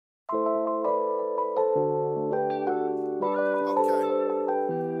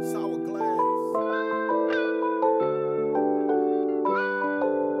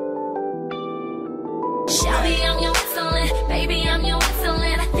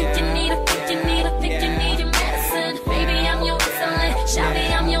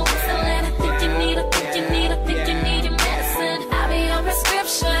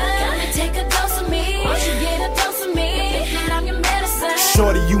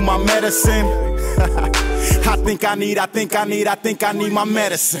my medicine. I think I need my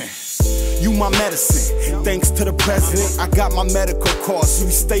medicine. You my medicine, thanks to the president. I got my medical card, so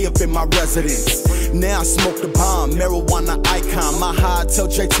you stay up in my residence. Now I smoke the bomb, marijuana icon. My high tell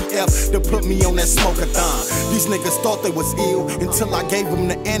JTF to put me on that smoke-a-thon. These niggas thought they was ill until I gave them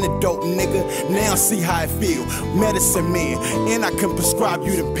the antidote, nigga. Now see how I feel, medicine man. And I can prescribe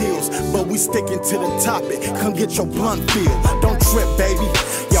you the pills, but we sticking to the topic. Come get your blunt feel, don't trip, baby.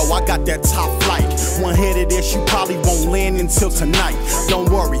 Yo, I got that top flight. One hit of this, you probably won't land until tonight. Don't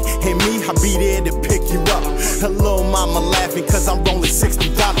worry, and me, I'll be there to pick you up. Her little mama laughing cause I'm rolling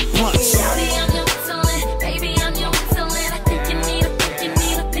 $60 blunts. Shawty, I'm your insulin, baby, I'm your insulin. I think you need your medicine.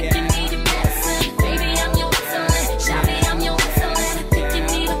 Baby, I'm your insulin, shawty, I'm your insulin. I think you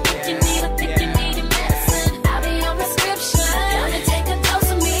need your medicine. I'll be your prescription. Gonna take a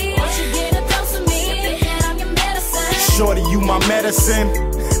dose of me. Won't you get a dose of me? Think I'm your medicine. Shorty, you my medicine.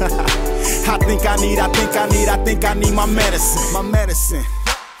 I think I need my medicine. My medicine.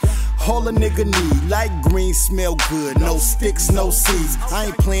 All a nigga need, like green, smell good. No sticks, no seeds. I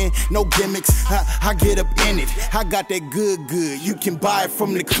ain't playing, no gimmicks. I get up in it. I got that good. You can buy it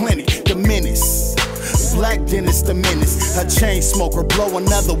from the clinic. The menace. Black dentist, the menace. A chain smoker, blow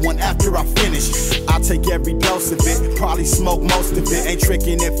another one after I finish. I'll take every dose of it, probably smoke most of it. Ain't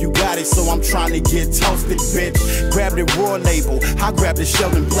tricking if you got it, so I'm trying to get toasted, bitch. Grab the raw label, I grab the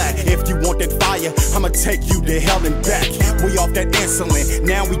Sheldon Black. If you want that fire, I'ma take you to hell and back. We off that insulin,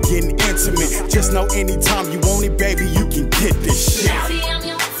 now we getting intimate. Just know anytime you want it, baby, you can get this shit. Shawty, I'm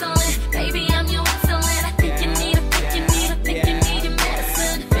your insulin, baby, I'm your insulin. I think you need your medicine.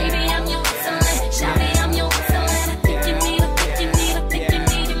 Baby, I'm your insulin, shawty, I'm your insulin. I think you need your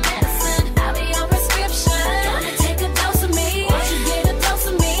medicine. I'll be your prescription. Gonna take a dose of me. Won't you get a dose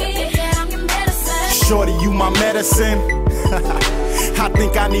of me? Think that I'm your medicine. Shorty, you my medicine. I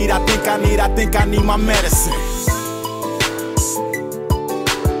think I need my medicine.